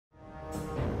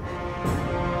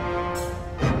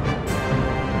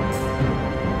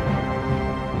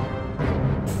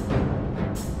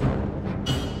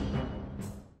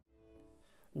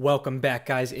Welcome back,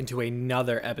 guys, into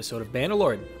another episode of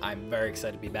Bannerlord. I'm very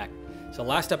excited to be back. So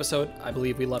last episode, I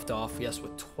believe we left off, yes,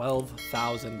 with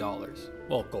 $12,000.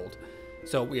 Well, gold.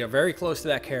 So we are very close to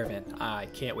that caravan. I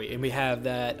can't wait. And we have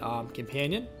that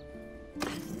companion,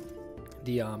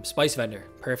 the spice vendor,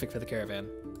 perfect for the caravan.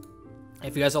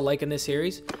 If you guys are liking this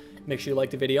series, make sure you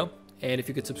like the video. And if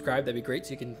you could subscribe, that'd be great,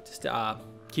 so you can just,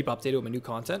 keep updated with my new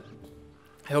content.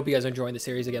 I hope you guys are enjoying the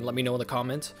series. Again, let me know in the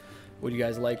comments what you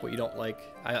guys like, what you don't like.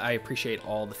 I appreciate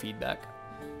all the feedback.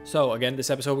 So again,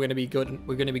 this episode we're gonna be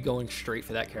going straight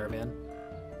for that caravan.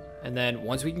 And then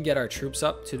once we can get our troops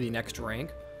up to the next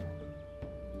rank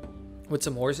with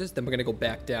some horses, then we're gonna go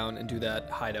back down and do that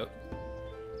hideout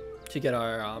to get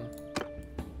our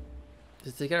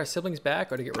to get our siblings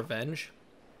back or to get revenge.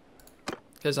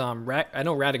 Because I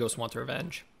know Radagos wants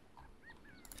revenge.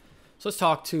 So let's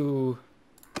talk to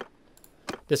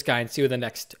this guy and see what the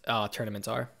next tournaments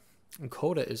are. And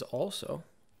Coda is also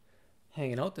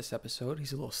hanging out this episode.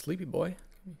 He's a little sleepy boy.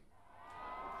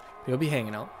 He'll be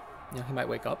hanging out. You know, he might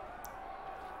wake up.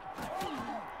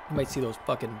 You might see those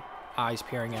fucking eyes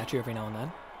peering at you every now and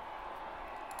then.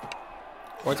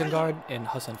 Ortengard and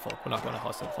Hassenfolk. We're not going to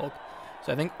Hassenfolk.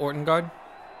 So I think Ortengard,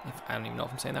 I don't even know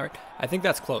if I'm saying that right. I think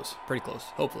that's close. Pretty close,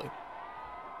 hopefully.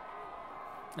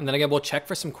 And then again, we'll check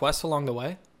for some quests along the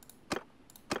way.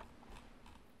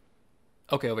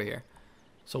 Okay, over here.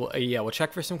 So, yeah, we'll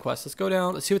check for some quests. Let's go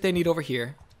down. Let's see what they need over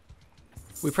here.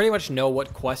 We pretty much know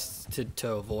what quests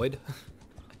to avoid.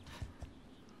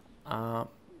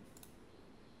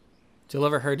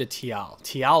 Deliver her to Tial.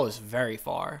 Tial is very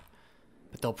far,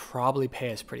 but they'll probably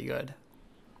pay us pretty good.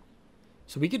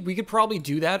 So we could probably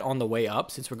do that on the way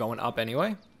up, since we're going up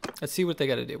anyway. Let's see what they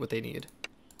gotta do, what they need.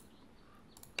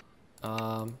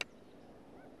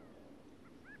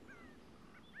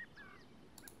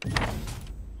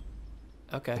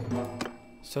 Okay.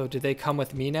 So did they come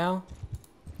with me now?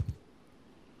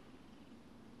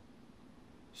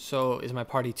 So is my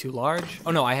party too large?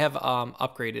 Oh no, I have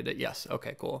upgraded it. Yes.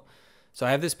 Okay, cool. So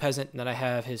I have this peasant, and then I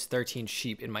have his 13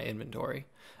 sheep in my inventory.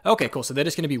 Okay, cool. So they're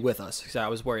just gonna be with us, because I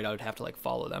was worried I would have to like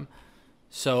follow them.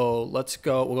 So let's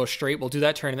go. We'll go straight. We'll do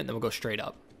that tournament, then we'll go straight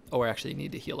up. Oh, we actually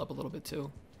need to heal up a little bit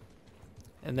too.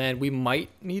 And then we might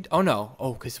need. Oh no.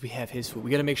 Oh, because we have his food.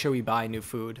 We gotta make sure we buy new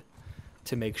food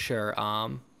to make sure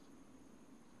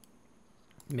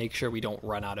we don't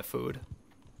run out of food.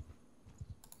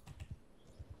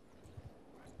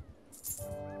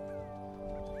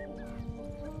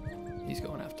 He's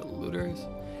going after the looters.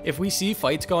 If we see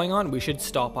fights going on, we should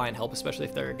stop by and help, especially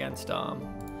if they're against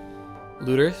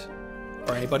looters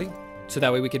or anybody. So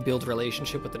that way we could build a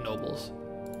relationship with the nobles.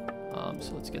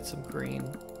 So let's get some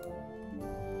green.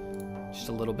 Just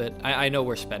a little bit. I know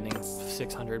we're spending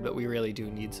 600, but we really do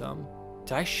need some.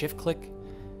 Did I shift click?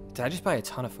 Did I just buy a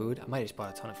ton of food? I might have just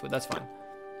bought a ton of food. That's fine.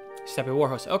 Steppy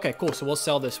warhorse. Okay, cool. So we'll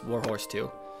sell this warhorse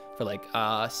too for like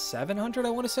 700,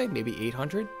 I want to say, maybe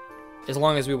 800. As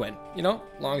long as we win, you know,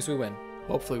 as long as we win.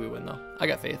 Hopefully we win though. I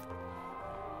got faith.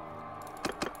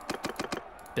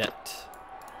 Bet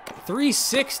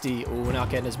 360. Oh, we're not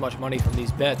getting as much money from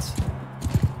these bets.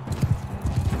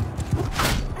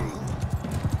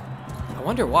 I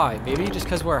wonder why. Maybe just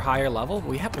because we're a higher level.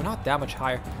 We're not that much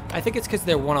higher. I think it's because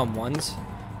they're one-on-ones.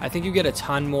 I think you get a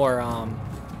ton more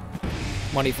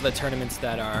money for the tournaments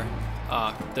that are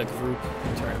the group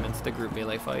tournaments, the group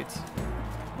melee fights.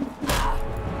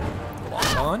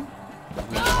 Lock on.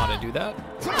 We know how to do that.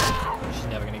 She's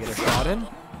never gonna get her shot in.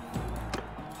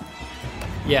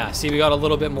 Yeah, see, we got a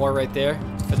little bit more right there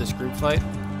for this group fight.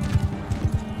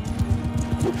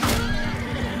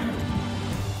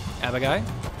 Abagai.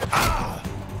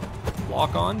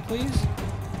 Lock on, please.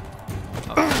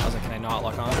 Oh, I was like, can I not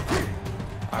lock on?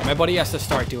 Alright, my buddy has to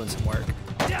start doing some work.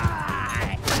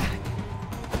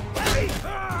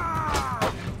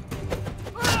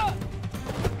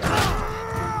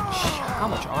 How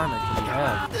much armor can we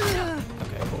have?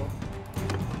 Okay, cool.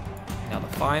 Now the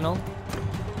final.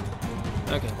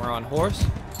 Okay, we're on horse.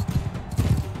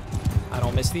 I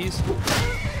don't miss these.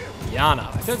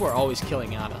 Yana. I feel like we're always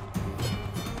killing Yana.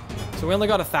 So we only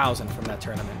got 1,000 from that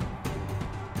tournament.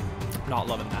 Not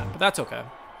loving that, but that's okay.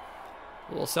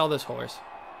 We'll sell this horse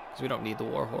because we don't need the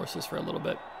war horses for a little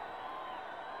bit.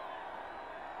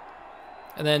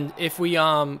 And then if we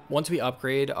once we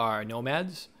upgrade our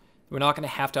nomads, we're not going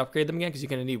to have to upgrade them again because you're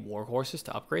going to need war horses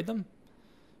to upgrade them.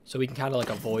 So we can kind of like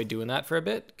avoid doing that for a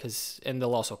bit, and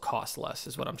they'll also cost less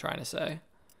is what I'm trying to say.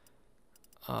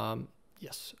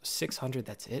 Yes, 600,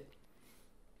 that's it.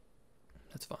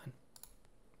 That's fine.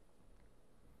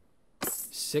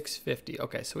 650.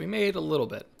 Okay, so we made a little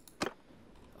bit.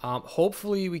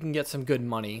 Hopefully we can get some good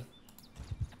money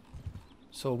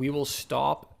So we will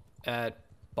stop at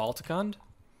Balticond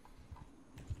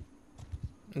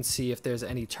and see if there's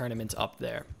any tournaments up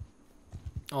there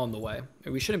on the way.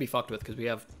 We shouldn't be fucked with because we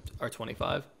have our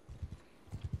 25.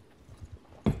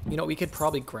 You know, we could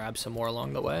probably grab some more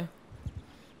along the way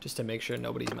just to make sure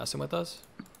nobody's messing with us.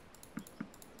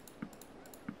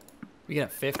 We can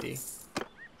have 50.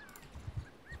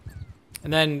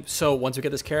 And then, so once we get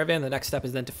this caravan, the next step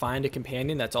is then to find a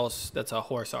companion that's a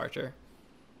horse archer.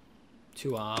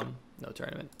 To, no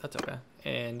tournament. That's okay.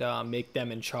 And make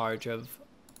them in charge of,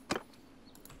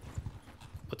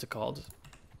 what's it called?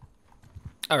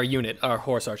 Our unit, our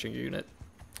horse arching unit.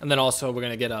 And then also we're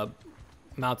going to get a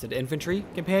mounted infantry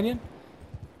companion.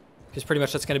 Because pretty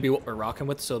much that's going to be what we're rocking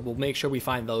with. So we'll make sure we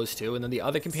find those two. And then the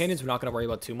other companions, we're not going to worry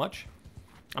about too much.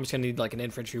 I'm just going to need like an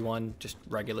infantry one, just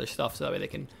regular stuff. So that way they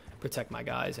can protect my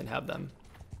guys and have them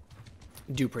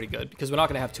do pretty good. Because we're not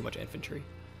going to have too much infantry.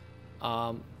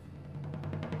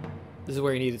 This is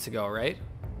where you needed to go, right?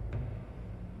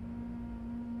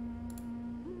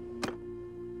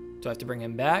 Do I have to bring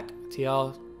him back?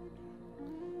 TL.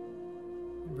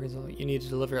 You need to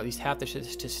deliver at least half the shit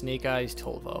to Snake Eyes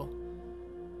Tolvo.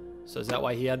 So is that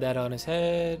why he had that on his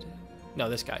head? No,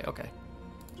 this guy. Okay.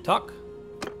 Talk.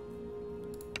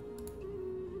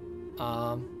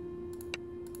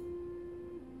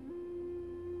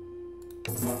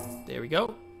 There we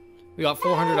go. We got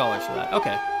 $400 for that.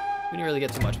 Okay. We didn't really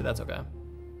get too much, but that's okay.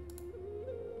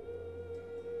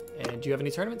 And do you have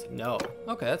any tournaments? No.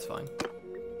 Okay, that's fine.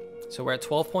 So we're at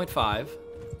 12.5.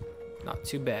 Not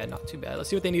too bad, not too bad. Let's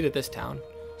see what they need at this town.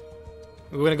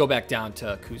 We're going to go back down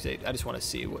to Kuzate. I just want to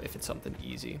see if it's something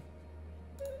easy.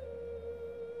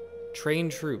 Train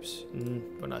troops.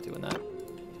 We're not doing that.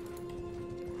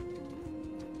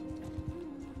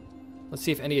 Let's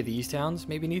see if any of these towns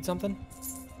maybe need something.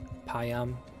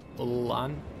 Payam,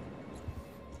 Ulan.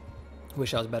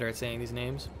 Wish I was better at saying these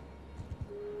names.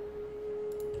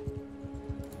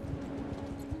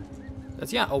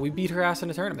 That's, yeah. Oh, we beat her ass in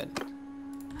a tournament.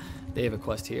 They have a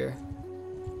quest here.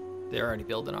 They're already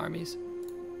building armies.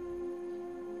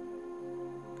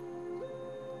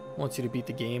 Wants you to beat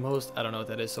the game host. I don't know what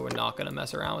that is, so we're not going to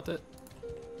mess around with it.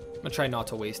 I'm going to try not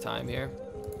to waste time here.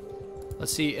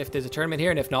 Let's see if there's a tournament here,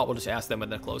 and if not, we'll just ask them what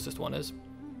the closest one is.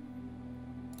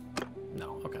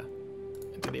 No, okay.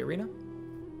 Into the arena.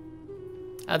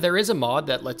 There is a mod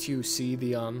that lets you see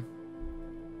the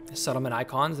settlement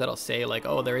icons that'll say, like,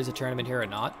 oh, there is a tournament here or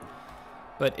not.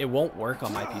 But it won't work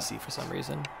on my PC for some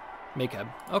reason. Makeb.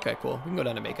 Okay, cool. We can go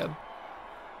down to Makeb.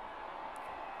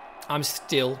 I'm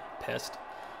still pissed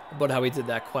about how we did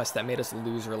that quest that made us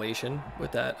lose relation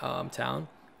with that town.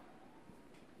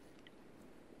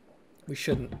 We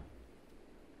shouldn't.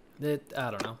 I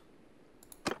don't know.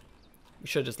 We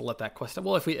should just let that quest.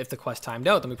 Well, if the quest timed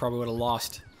out, then we probably would have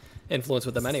lost influence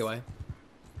with them anyway.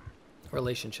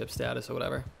 Relationship status or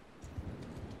whatever.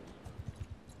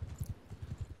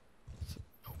 So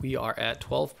we are at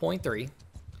 12.3.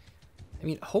 I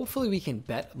mean, hopefully we can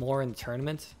bet more in the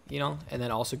tournament, you know, and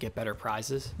then also get better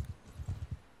prizes.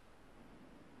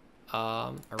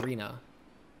 Arena.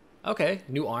 Okay,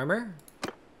 new armor.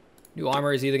 New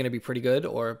armor is either going to be pretty good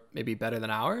or maybe better than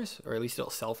ours, or at least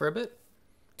it'll sell for a bit.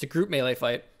 It's a group melee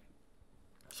fight,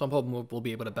 so I'm hoping we'll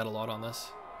be able to bet a lot on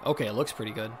this. Okay, it looks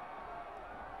pretty good.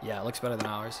 Yeah, it looks better than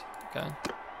ours. Okay.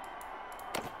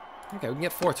 Okay, we can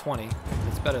get 420.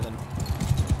 It's better than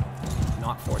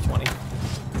not 420.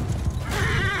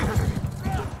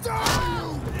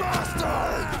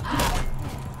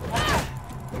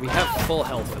 We have full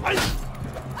health for this.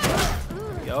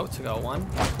 There we go, to go one.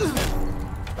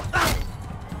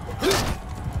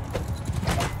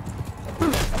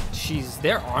 Jeez,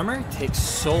 their armor takes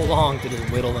so long to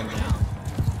just whittle them down.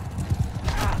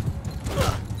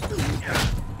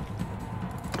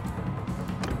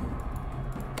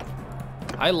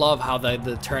 I love how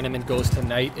the tournament goes to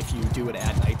night if you do it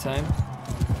at nighttime.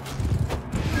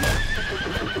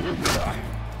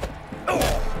 I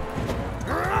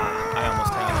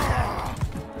almost had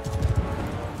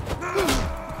it.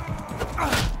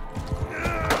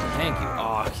 Thank you.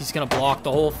 Oh, he's gonna block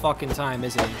the whole fucking time,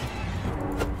 isn't he?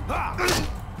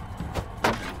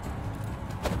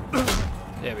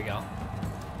 There we go.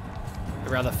 I'd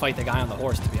rather fight the guy on the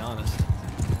horse, to be honest.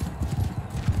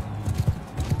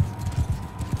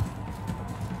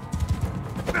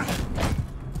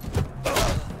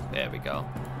 There we go.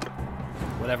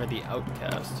 Whatever the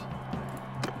outcast.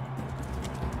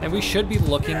 And we should be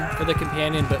looking for the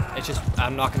companion, but it's just,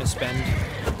 I'm not going to spend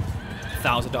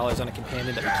 $1,000 on a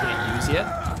companion that we can't use yet.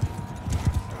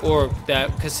 Or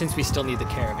that, because since we still need the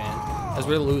caravan. As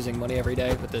we're losing money every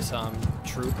day with this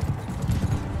troop.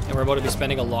 And we're about to be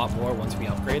spending a lot more once we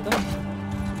upgrade them.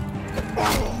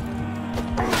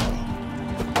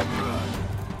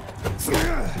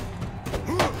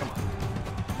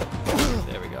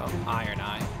 There we go. Iron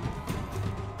Eye.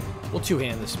 We'll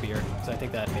two-hand the spear, because I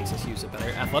think that makes us use it better.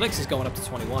 Athletics is going up to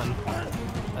 21.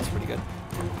 That's pretty good.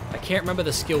 I can't remember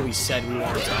the skill we said we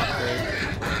wanted to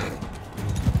upgrade.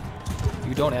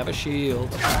 You don't have a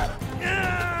shield.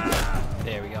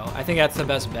 There we go. I think that's the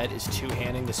best bet, is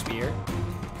two-handing the spear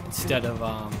instead of,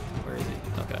 where is he?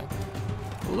 Okay.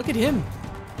 Well, look at him.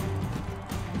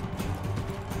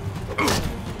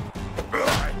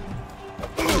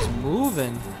 He's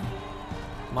moving.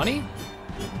 Money?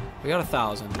 We got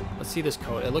 1,000. Let's see this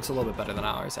code. It looks a little bit better than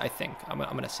ours, I think. I'm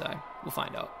gonna say. We'll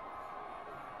find out.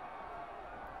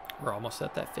 We're almost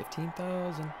at that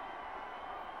 15,000.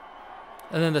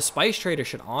 And then the spice trader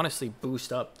should honestly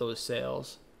boost up those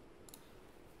sales.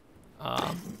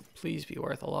 Please be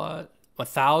worth a lot.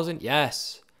 1,000?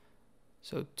 Yes.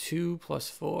 So 2 plus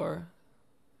 4.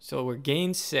 So we're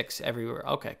gained 6 everywhere.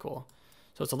 Okay, cool.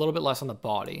 So it's a little bit less on the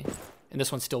body. And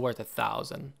this one's still worth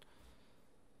 1,000.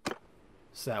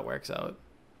 So that works out.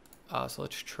 So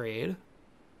let's trade.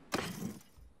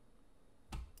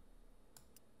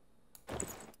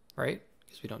 Right?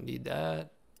 Because we don't need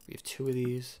that. We have 2 of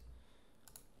these.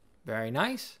 Very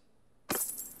nice.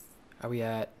 Are we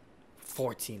at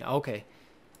 14? Okay.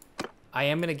 I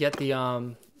am gonna get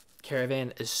the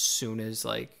caravan as soon as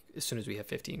we have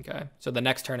 15k. So the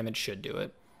next tournament should do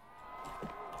it.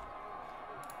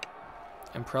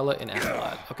 Umbrella and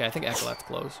Acolyte. Okay, I think Acolyte's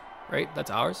close. Right? That's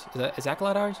ours? Is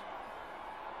Acolyte ours?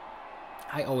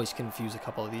 I always confuse a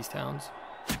couple of these towns.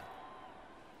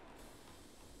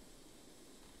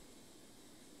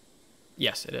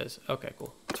 Yes, it is. Okay,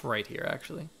 cool. It's right here,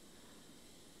 actually.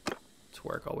 Let's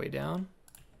work our way down.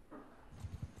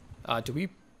 Do we...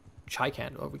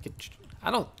 Chikand? Oh, we could...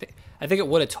 I don't think... I think it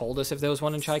would have told us if there was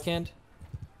one in Chikand.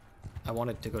 I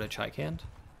wanted to go to Chikand.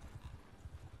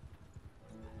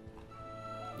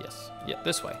 Yes. Yeah,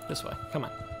 this way. This way. Come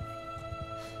on.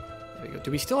 There we go.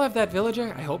 Do we still have that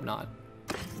villager? I hope not.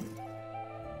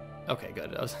 Okay,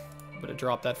 good. I was going to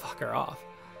drop that fucker off.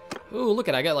 Ooh, look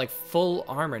at it. I got like full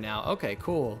armor now. Okay,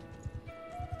 cool.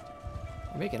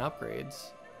 We're making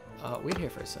upgrades. Wait here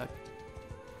for a sec.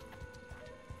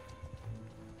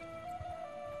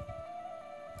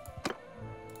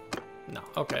 No.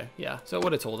 Okay, yeah. So it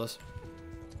would have told us.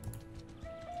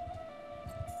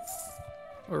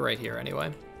 We're right here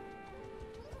anyway.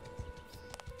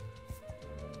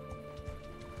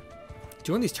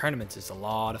 Doing these tournaments is a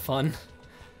lot of fun.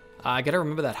 I gotta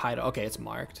remember that hideout. Okay, it's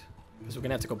marked. Because we're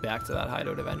gonna have to go back to that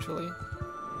hideout eventually.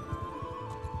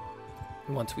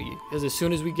 Because as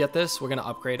soon as we get this, we're gonna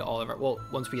upgrade all of our, well,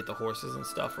 once we get the horses and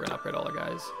stuff, we're gonna upgrade all our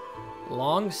guys.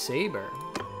 Long saber.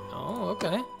 Oh,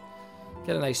 okay.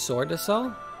 Get a nice sword to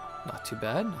sell. Not too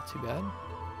bad, not too bad.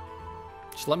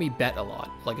 Just let me bet a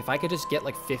lot. Like, if I could just get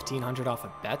like 1,500 off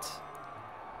a bet.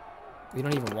 We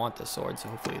don't even want this sword, so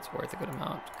hopefully it's worth a good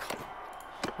amount.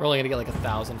 We're only gonna get like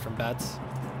 1,000 from bets.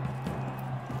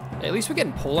 At least we're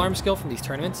getting polearm skill from these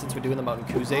tournaments since we're doing them out in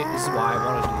Kuzate. This is why I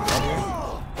wanted to do that here.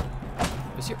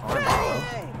 Where's your armor,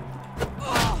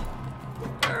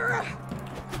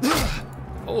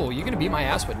 bro? Oh, you're gonna beat my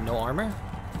ass with no armor?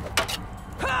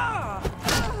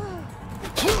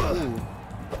 Ooh.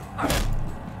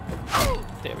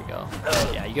 There we go.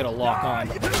 Yeah, you gotta lock on.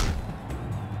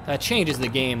 That changes the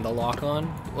game, the lock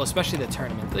on. Well, especially the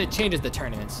tournament. It changes the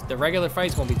tournaments. The regular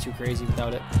fights won't be too crazy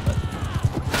without it, but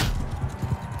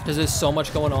because there's so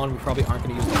much going on, we probably aren't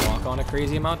going to use the lock on a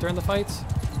crazy amount during the fights.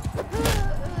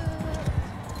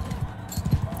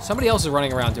 Somebody else is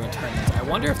running around doing tournaments. I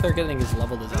wonder if they're getting his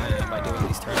level design by doing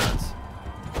these tournaments.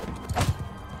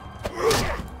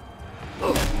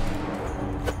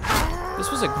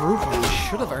 This was a group one. We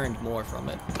should have earned more from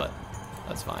it, but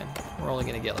that's fine. We're only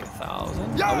going to get like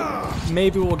 1,000. Oh,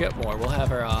 maybe we'll get more. We'll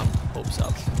have our hopes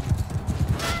up.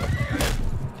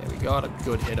 Okay, we got a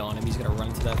good hit on him. He's going to run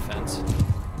into that fence.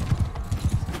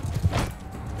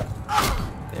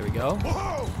 There we go.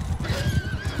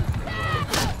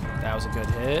 That was a good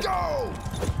hit.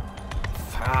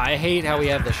 I hate how we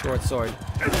have the short sword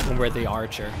when we're the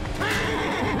archer.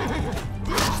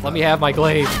 Just let me have my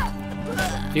glaive.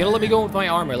 If you're gonna let me go with my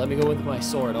armor, let me go with my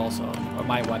sword also. Or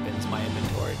my weapons, my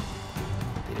inventory.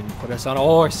 They didn't put us on a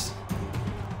horse.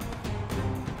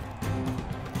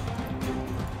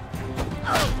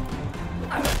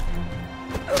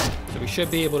 So we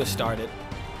should be able to start it.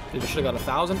 We should have got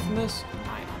 1,000 from this.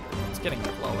 900. It's getting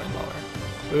lower and lower.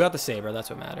 We got the saber, that's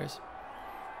what matters.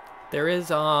 There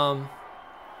is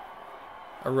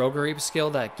a roguery skill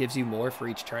that gives you more for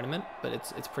each tournament, but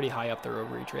it's pretty high up the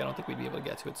roguery tree. I don't think we'd be able to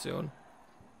get to it soon.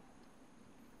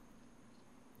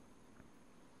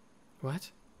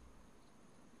 What?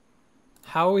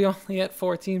 How are we only at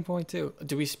 14.2?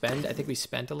 Do we spend? I think we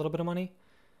spent a little bit of money.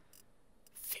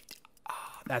 50.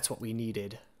 Oh, that's what we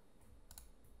needed.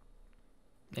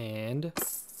 And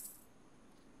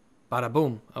bada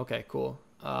boom. Okay, cool.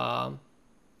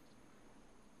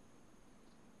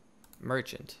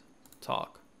 Merchant.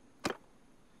 Talk.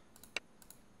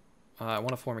 I want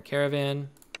to form a caravan.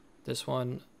 This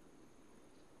one.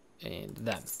 And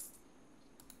them.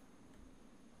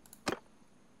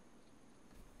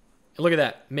 Look at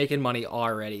that. Making money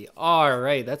already.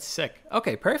 Alright, that's sick.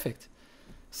 Okay, perfect.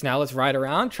 So now let's ride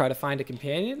around. Try to find a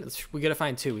companion. We gotta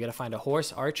find two. We gotta find a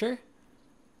horse archer.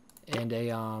 And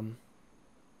a, Are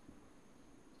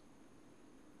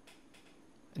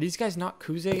these guys not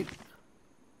Khuzait?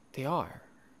 They are.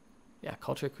 Yeah,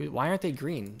 culture Khuzait. Why aren't they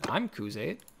green? I'm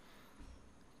Khuzait.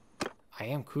 I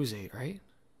am Khuzait, right?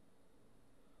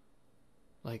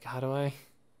 Like, how do I...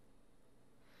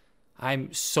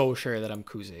 I'm so sure that I'm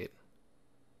Khuzait.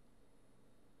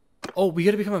 Oh, we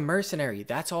gotta become a mercenary.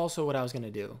 That's also what I was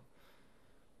gonna do.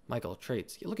 Michael,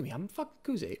 traits. Yeah, look at me. I'm fucking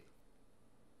Khuzait.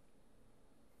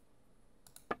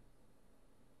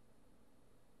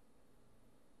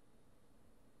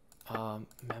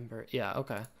 Member. Yeah,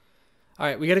 okay. All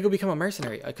right, we gotta go become a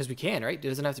mercenary because we can, right? It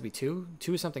doesn't have to be two.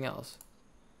 Two is something else.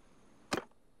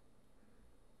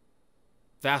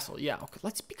 Vassal. Yeah. Okay.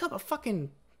 Let's become a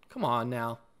fucking. Come on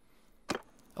now.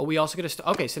 Oh, we also get a.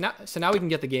 Okay, so now we can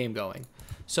get the game going.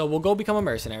 So we'll go become a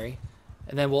mercenary,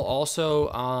 and then we'll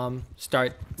also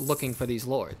start looking for these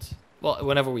lords. Well,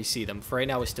 whenever we see them. For right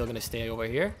now, we're still gonna stay over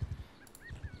here.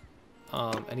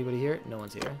 Anybody here? No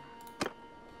one's here.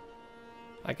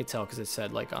 I could tell because it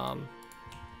said like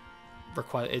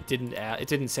request. It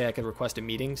didn't say I could request a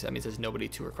meeting. So that means there's nobody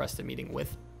to request a meeting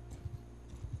with.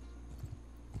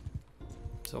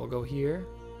 So we'll go here.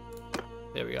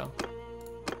 There we go.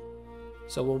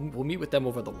 So we'll meet with them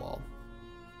over the wall.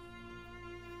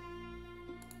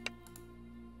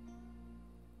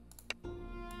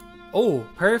 Oh,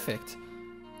 perfect.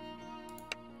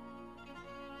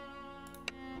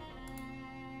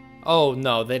 Oh,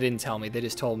 no, they didn't tell me. They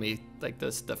just told me, like,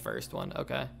 this the first one.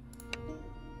 Okay.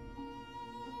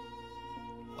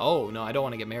 Oh, no, I don't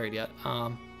want to get married yet.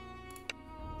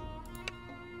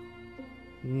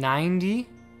 90?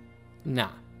 Nah.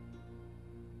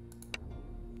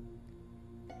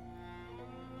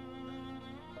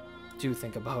 Do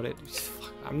think about it.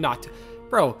 I'm not...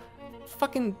 Bro,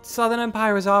 fucking Southern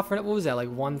Empire was offering... What was that, like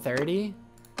 130?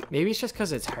 Maybe it's just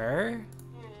because it's her?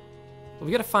 Well,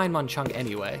 we gotta find Munchung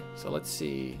anyway, so let's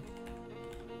see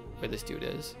where this dude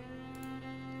is.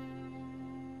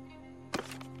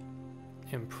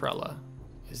 Imprella.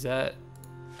 Is that...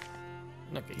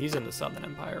 Okay, he's in the Southern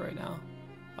Empire right now.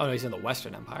 Oh, no, he's in the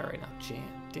Western Empire right now.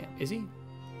 Damn, is he?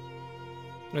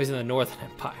 No, he's in the Northern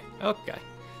Empire. Okay.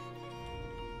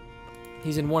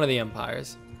 He's in one of the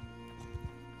empires.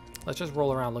 Let's just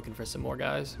roll around looking for some more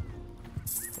guys.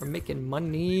 We're making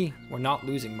money. We're not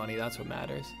losing money, that's what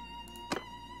matters.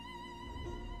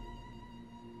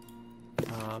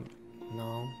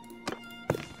 No.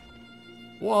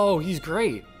 Whoa, he's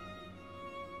great.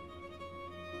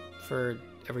 For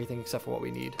everything except for what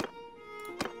we need.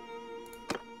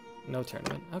 No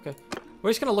tournament. Okay. We're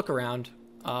just gonna look around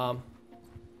while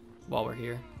we're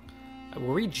here.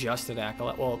 Were we just at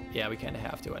Acolyte? Well, yeah, we kind of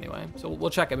have to anyway. So we'll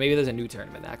check it. Maybe there's a new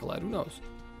tournament at Acolyte. Who knows?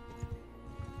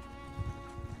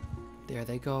 There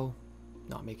they go.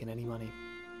 Not making any money.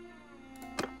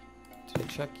 Did I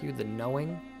check you? The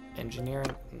knowing?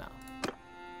 Engineering? No.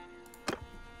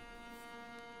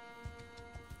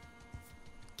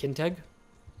 Kinteg?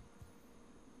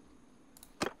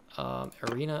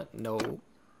 Arena? No.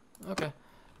 Okay.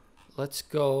 Let's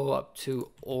go up to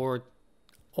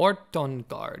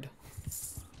Ortongard.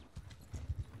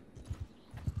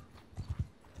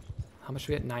 How much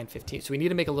do we get? 915. So we need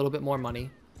to make a little bit more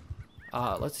money.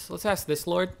 Let's ask this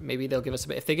lord. Maybe they'll give us a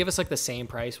bit. If they give us like the same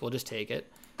price, we'll just take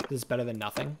it. Because it's better than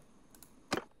nothing.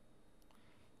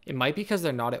 It might be because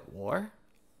they're not at war.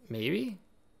 Maybe.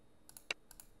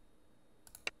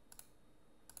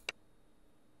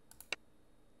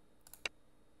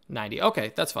 $90.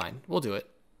 Okay, that's fine. We'll do it.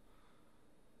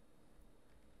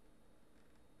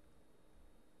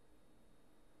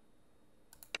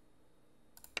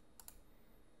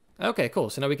 Okay, cool.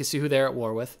 So now we can see who they're at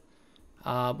war with.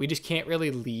 We just can't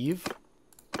really leave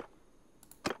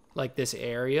like this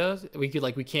area. We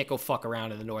can't go fuck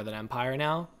around in the Northern Empire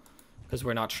now because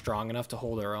we're not strong enough to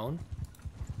hold our own.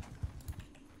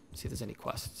 Let's see if there's any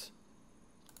quests.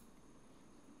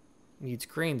 Needs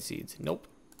grain seeds. Nope.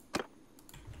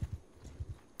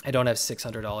 I don't have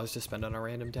 $600 to spend on a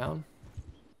random town.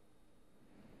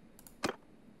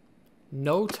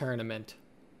 No tournament.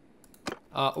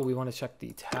 Oh, we want to check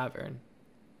the tavern.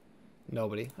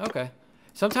 Nobody. Okay.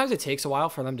 Sometimes it takes a while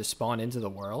for them to spawn into the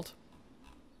world.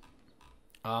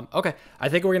 Okay. I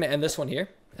think we're going to end this one here.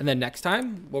 And then next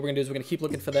time, what we're going to do is we're going to keep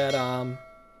looking for that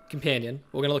companion.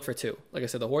 We're going to look for 2. Like I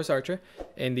said, the horse archer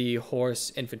and the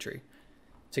horse infantry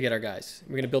to get our guys.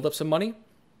 We're going to build up some money,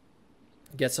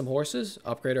 get some horses,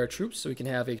 upgrade our troops so we can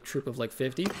have a troop of like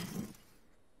 50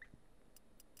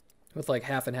 with like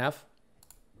half and half.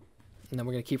 And then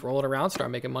we're going to keep rolling around,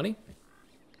 start making money.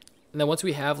 And then once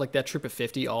we have like that troop of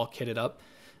 50 all kitted up,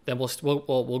 then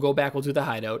we'll go back, we'll do the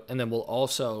hideout, and then we'll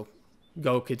also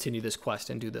go continue this quest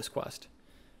and do this quest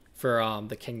for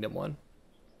the kingdom one.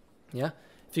 Yeah.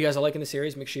 If you guys are liking the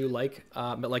series, make sure you like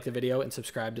the video and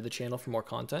subscribe to the channel for more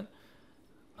content.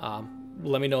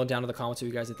 Let me know down in the comments what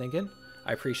you guys are thinking.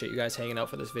 I appreciate you guys hanging out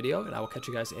for this video, and I will catch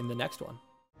you guys in the next one.